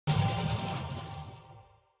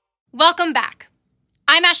Welcome back.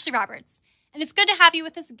 I'm Ashley Roberts, and it's good to have you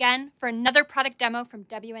with us again for another product demo from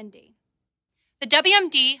W+D. The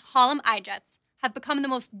W+D Halm I-jets have become the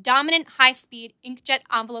most dominant high-speed inkjet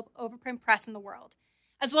envelope overprint press in the world,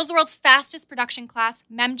 as well as the world's fastest production class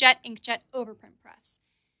Memjet inkjet overprint press.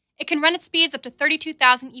 It can run at speeds up to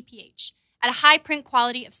 32,000 EPH at a high print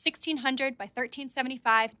quality of 1600 by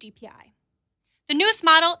 1375 DPI. The newest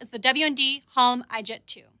model is the W+D Halm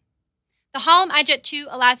I-jet2. The Halm I-jet2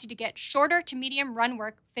 allows you to get shorter to medium run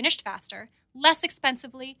work finished faster, less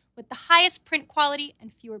expensively, with the highest print quality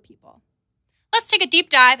and fewer people. Let's take a deep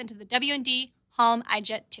dive into the W+D Halm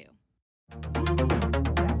I-jet2.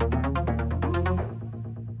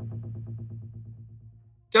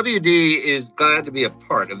 W+D is glad to be a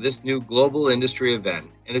part of this new global industry event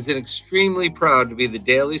and is extremely proud to be the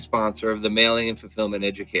daily sponsor of the Mailing and Fulfillment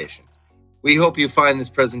Education. We hope you find this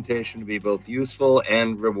presentation to be both useful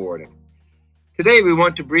and rewarding. Today, we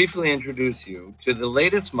want to briefly introduce you to the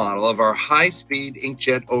latest model of our high-speed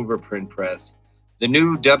inkjet overprint press, the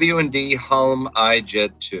new W+D Halm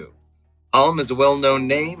I-jet2. Halm is a well-known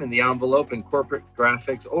name in the envelope and corporate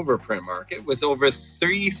graphics overprint market, with over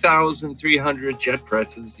 3,300 jet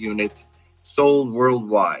presses units sold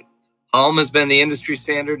worldwide. Halm has been the industry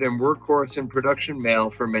standard and workhorse in production mail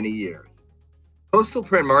for many years. Postal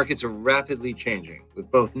print markets are rapidly changing, with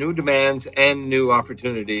both new demands and new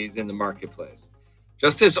opportunities in the marketplace.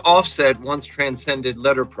 Just as offset once transcended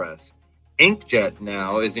letterpress, inkjet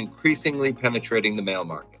now is increasingly penetrating the mail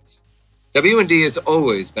markets. W+D has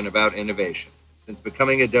always been about innovation. Since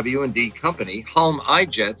becoming a W+D company, Halm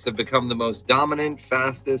I-jets have become the most dominant,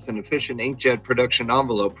 fastest, and efficient inkjet production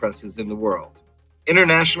envelope presses in the world.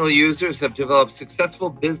 International users have developed successful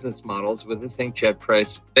business models with this inkjet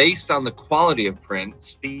press based on the quality of print,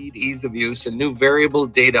 speed, ease of use, and new variable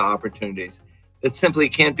data opportunities that simply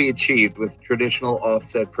can't be achieved with traditional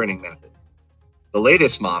offset printing methods. The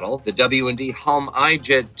latest model, the W+D Halm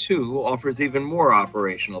I-jet2, offers even more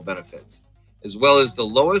operational benefits, as well as the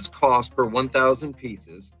lowest cost per 1,000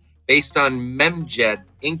 pieces based on Memjet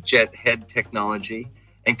inkjet head technology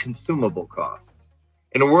and consumable costs.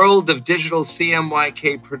 In a world of digital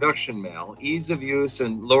CMYK production mail, ease of use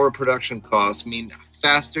and lower production costs mean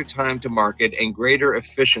faster time to market and greater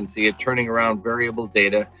efficiency at turning around variable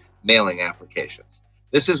data mailing applications.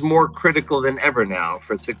 This is more critical than ever now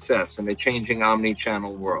for success in a changing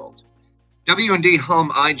omni-channel world. W+D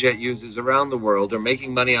Halm I-jet users around the world are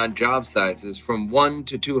making money on job sizes from 1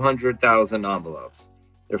 to 200,000 envelopes.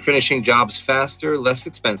 They're finishing jobs faster, less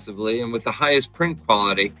expensively, and with the highest print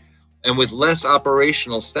quality, and with less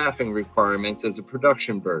operational staffing requirements as a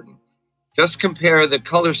production burden. Just compare the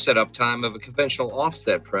color setup time of a conventional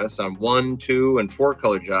offset press on 1, 2, and 4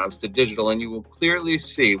 color jobs to digital, and you will clearly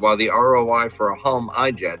see why the ROI for a Halm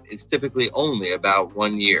I-jet is typically only about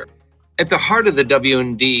 1 year. At the heart of the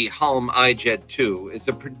W+D Halm I-jet2 is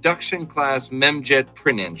the production-class Memjet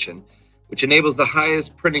print engine, which enables the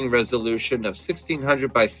highest printing resolution of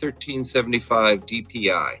 1600 by 1375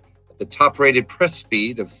 DPI at the top-rated press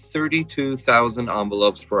speed of 32,000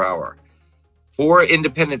 envelopes per hour. 4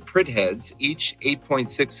 independent print heads, each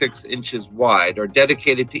 8.66 inches wide, are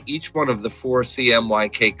dedicated to each one of the 4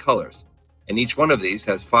 CMYK colors, and each one of these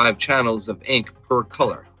has 5 channels of ink per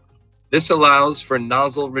color. This allows for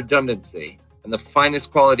nozzle redundancy and the finest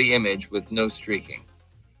quality image with no streaking.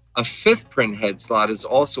 A 5th print head slot is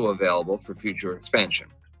also available for future expansion.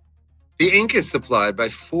 The ink is supplied by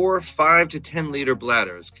 4 5 to 10 liter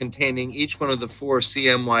bladders containing each one of the 4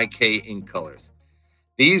 CMYK ink colors.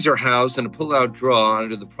 These are housed in a pull-out drawer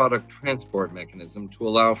under the product transport mechanism to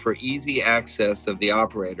allow for easy access of the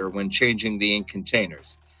operator when changing the ink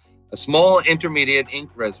containers. A small intermediate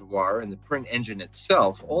ink reservoir in the print engine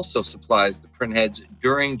itself also supplies the print heads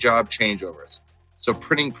during job changeovers, so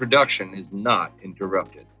printing production is not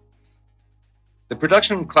interrupted. The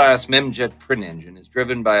production-class Memjet print engine is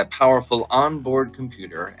driven by a powerful onboard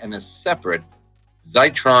computer and a separate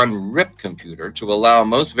Zytron RIP computer to allow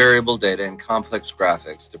most variable data and complex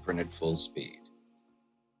graphics to print at full speed.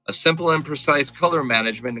 A simple and precise color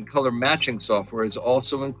management and color matching software is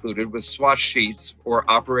also included with swatch sheets or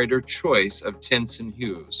operator choice of tints and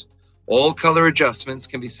hues. All color adjustments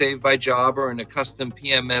can be saved by job or in a custom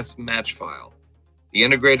PMS match file. The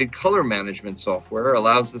integrated color management software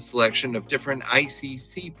allows the selection of different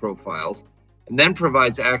ICC profiles and then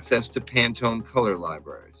provides access to Pantone color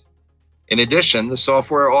libraries. In addition, the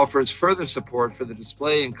software offers further support for the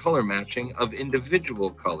display and color matching of individual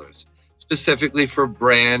colors, specifically for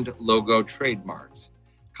brand logo trademarks.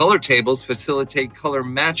 Color tables facilitate color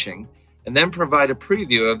matching and then provide a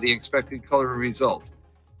preview of the expected color result.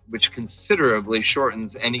 which considerably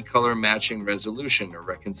shortens any color matching resolution or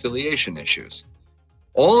reconciliation issues.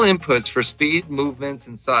 All inputs for speed, movements,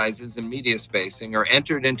 and sizes and media spacing are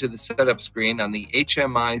entered into the setup screen on the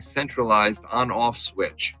HMI centralized on-off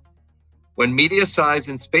switch. When media size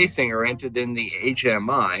and spacing are entered in the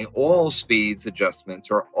HMI, all speeds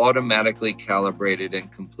adjustments are automatically calibrated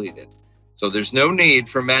and completed. So there's no need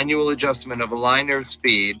for manual adjustment of a liner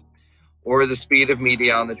speed or the speed of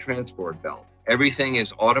media on the transport belt. Everything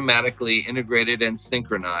is automatically integrated and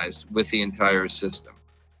synchronized with the entire system.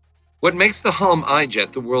 What makes the Halm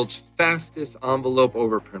I-jet the world's fastest envelope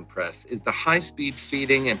overprint press is the high-speed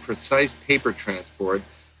feeding and precise paper transport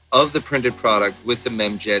of the printed product with the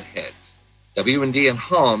Memjet heads. W+D and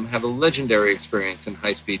Halm have a legendary experience in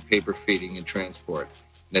high-speed paper feeding and transport.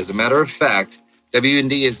 And as a matter of fact,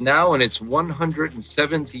 W+D is now in its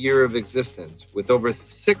 107th year of existence, with over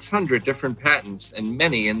 600 different patents and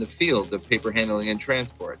many in the field of paper handling and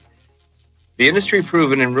transport. The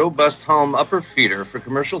industry-proven and robust Halm upper feeder for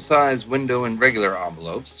commercial-sized window and regular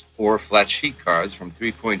envelopes, or flat sheet cards from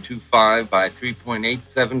 3.25 by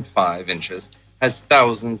 3.875 inches, has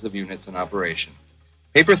thousands of units in operation.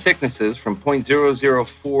 Paper thicknesses from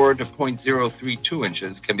 0.004 to 0.032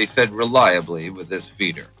 inches can be fed reliably with this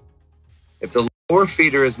feeder. If the lower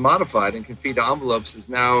feeder is modified and can feed envelopes as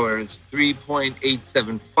now as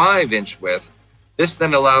 3.875 inch width, this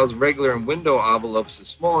then allows regular and window envelopes as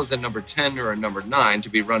small as a number 10 or a number 9 to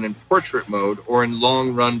be run in portrait mode or in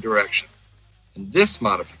long run direction. And this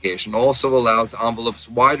modification also allows envelopes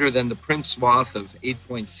wider than the print swath of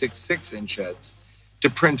 8.66 inch heads to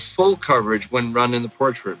print full coverage when run in the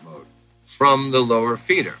portrait mode from the lower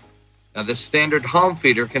feeder. Now, the standard Halm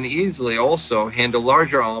feeder can easily also handle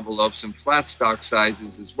larger envelopes in flat stock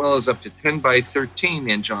sizes as well as up to 10 by 13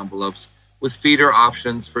 inch envelopes with feeder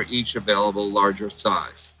options for each available larger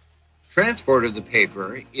size. Transport of the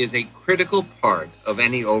paper is a critical part of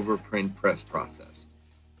any overprint press process.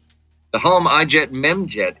 The Halm I-jet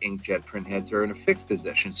Memjet inkjet print heads are in a fixed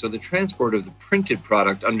position, so the transport of the printed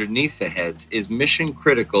product underneath the heads is mission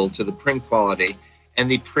critical to the print quality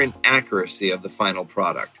and the print accuracy of the final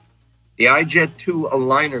product. The I-jet2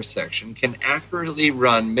 aligner section can accurately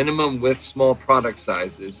run minimum width small product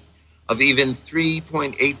sizes of even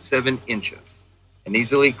 3.87 inches. An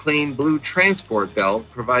easily clean blue transport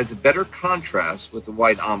belt provides a better contrast with the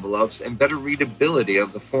white envelopes and better readability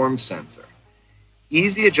of the form sensor.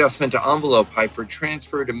 Easy adjustment to envelope height for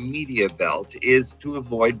transfer to media belt is to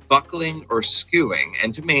avoid buckling or skewing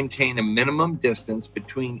and to maintain a minimum distance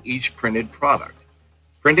between each printed product.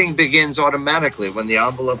 Printing begins automatically when the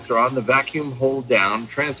envelopes are on the vacuum hold down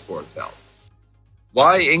transport belt.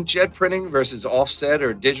 Why inkjet printing versus offset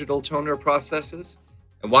or digital toner processes?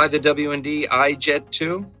 And why the W+D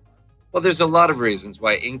I-jet2? Well, there's a lot of reasons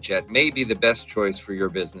why inkjet may be the best choice for your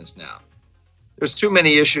business now. There's too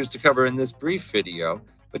many issues to cover in this brief video,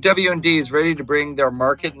 but W+D is ready to bring their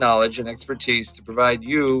market knowledge and expertise to provide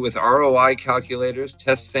you with ROI calculators,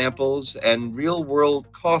 test samples, and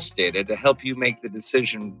real-world cost data to help you make the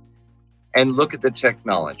decision and look at the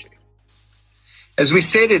technology. As we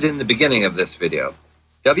stated in the beginning of this video,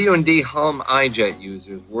 W+D Halm I-jet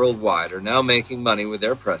users worldwide are now making money with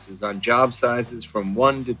their presses on job sizes from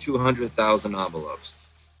 1 to 200,000 envelopes.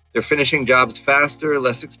 They're finishing jobs faster,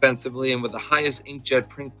 less expensively, and with the highest inkjet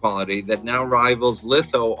print quality that now rivals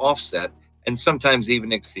litho offset and sometimes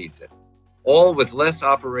even exceeds it, all with less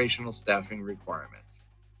operational staffing requirements.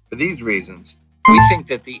 For these reasons, we think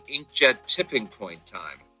that the inkjet tipping point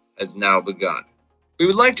time has now begun. We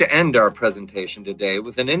would like to end our presentation today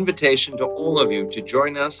with an invitation to all of you to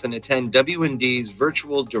join us and attend W+D's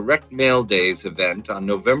virtual Direct Mail Days event on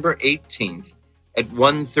November 18th at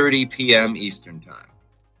 1:30 p.m. Eastern Time.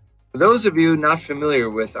 For those of you not familiar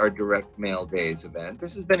with our Direct Mail Days event,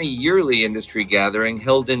 this has been a yearly industry gathering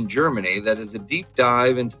held in Germany that is a deep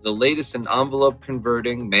dive into the latest in envelope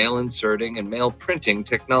converting, mail inserting, and mail printing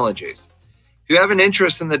technologies. If you have an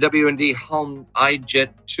interest in the W+D Halm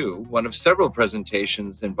I-jet2, one of several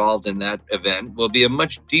presentations involved in that event will be a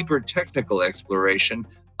much deeper technical exploration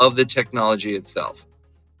of the technology itself.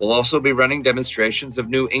 We'll also be running demonstrations of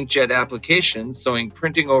new inkjet applications showing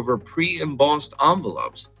printing over pre-embossed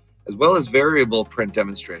envelopes, as well as variable print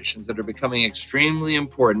demonstrations that are becoming extremely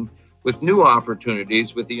important with new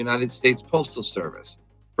opportunities with the United States Postal Service.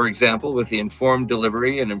 For example, with the informed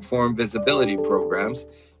delivery and informed visibility programs,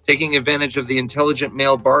 taking advantage of the intelligent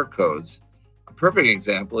mail barcodes. A perfect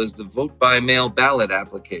example is the vote-by-mail ballot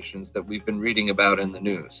applications that we've been reading about in the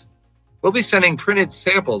news. We'll be sending printed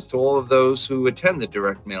samples to all of those who attend the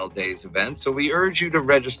Direct Mail Days event, so we urge you to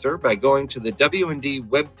register by going to the W+D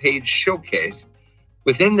webpage showcase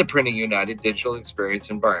Within the Printing United digital experience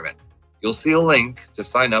environment, you'll see a link to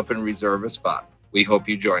sign up and reserve a spot. We hope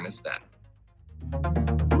you join us then.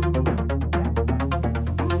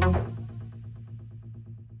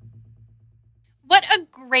 What a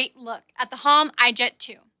great look at the Halm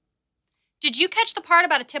I-jet2. Did you catch the part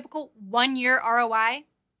about a typical 1-year ROI?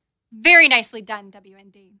 Very nicely done,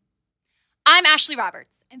 W+D. I'm Ashley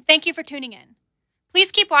Roberts, and thank you for tuning in. Please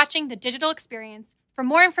keep watching the digital experience for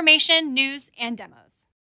more information, news, and demos.